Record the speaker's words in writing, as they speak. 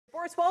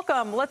Boris,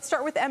 welcome. Let's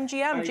start with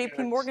MGM. Hi, JP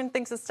guys. Morgan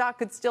thinks the stock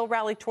could still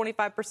rally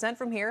 25%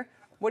 from here.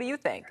 What do you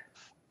think?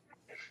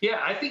 Yeah,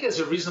 I think there's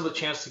a reasonable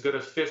chance to go to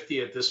 50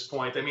 at this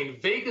point. I mean,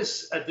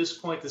 Vegas at this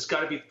point has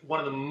got to be one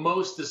of the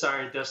most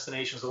desired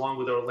destinations along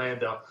with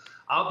Orlando.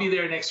 I'll be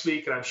there next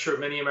week, and I'm sure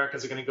many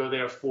Americans are going to go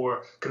there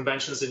for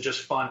conventions and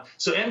just fun.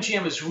 So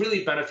MGM is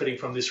really benefiting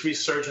from this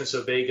resurgence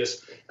of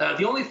Vegas.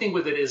 The only thing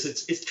with it is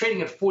it's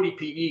trading at 40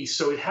 PE,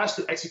 so it has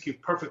to execute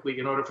perfectly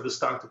in order for the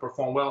stock to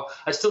perform well.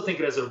 I still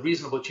think it has a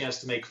reasonable chance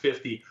to make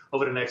 50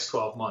 over the next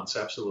 12 months,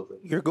 absolutely.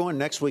 You're going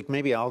next week.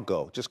 Maybe I'll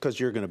go just because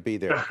you're going to be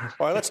there.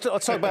 All right, let's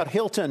talk about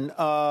Hilton.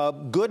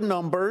 Good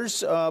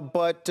numbers,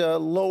 but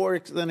lower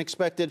than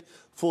expected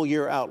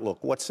full-year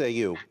outlook. What say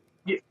you?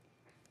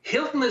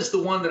 Hilton is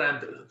the one that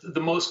I'm the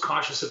most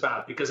cautious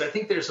about because I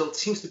think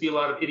seems to be a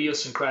lot of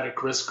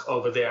idiosyncratic risk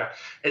over there.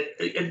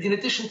 In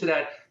addition to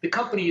that, the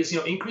company is,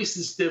 increased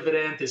its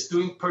dividend, is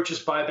doing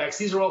purchase buybacks.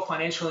 These are all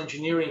financial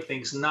engineering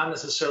things, not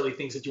necessarily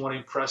things that you want to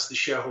impress the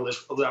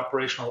shareholders with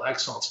operational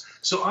excellence.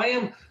 So I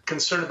am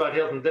concerned about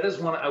Hilton. That is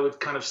one I would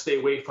kind of stay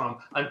away from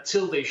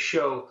until they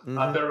show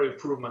better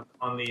improvement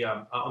on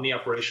the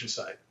operations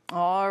side.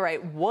 All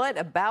right. What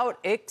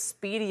about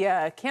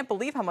Expedia? I can't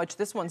believe how much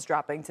this one's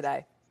dropping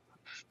today.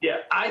 Yeah,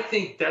 I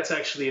think that's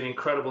actually an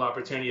incredible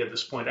opportunity at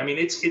this point. I mean,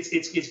 it's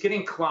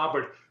getting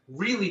clobbered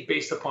really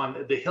based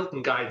upon the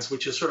Hilton guidance,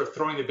 which is sort of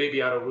throwing the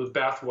baby out with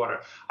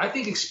bathwater. I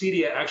think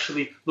Expedia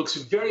actually looks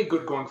very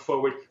good going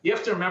forward. You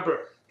have to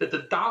remember that the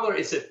dollar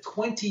is at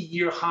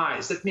 20-year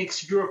highs. That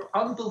makes Europe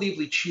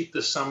unbelievably cheap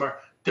this summer.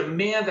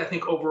 Demand, I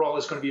think, overall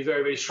is going to be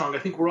very, very strong. I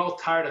think we're all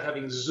tired of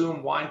having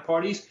Zoom wine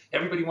parties.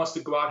 Everybody wants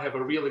to go out and have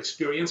a real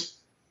experience.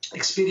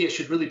 Expedia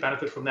should really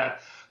benefit from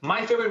that.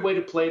 My favorite way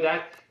to play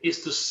that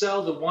is to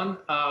sell the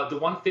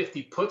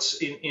 150 puts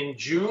in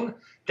June.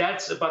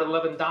 That's about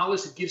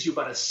 $11. It gives you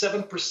about a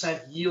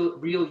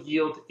 7% real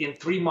yield in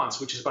 3 months,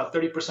 which is about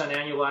 30%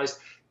 annualized.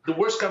 The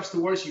worst comes to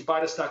worst, you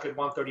buy the stock at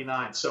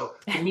 139. So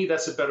to me,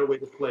 that's a better way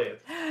to play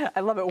it.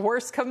 I love it.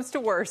 Worst comes to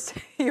worst,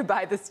 you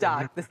buy the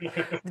stock.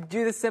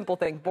 Do the simple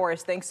thing.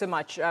 Boris, thanks so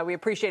much. We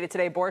appreciate it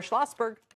today. Boris Schlossberg.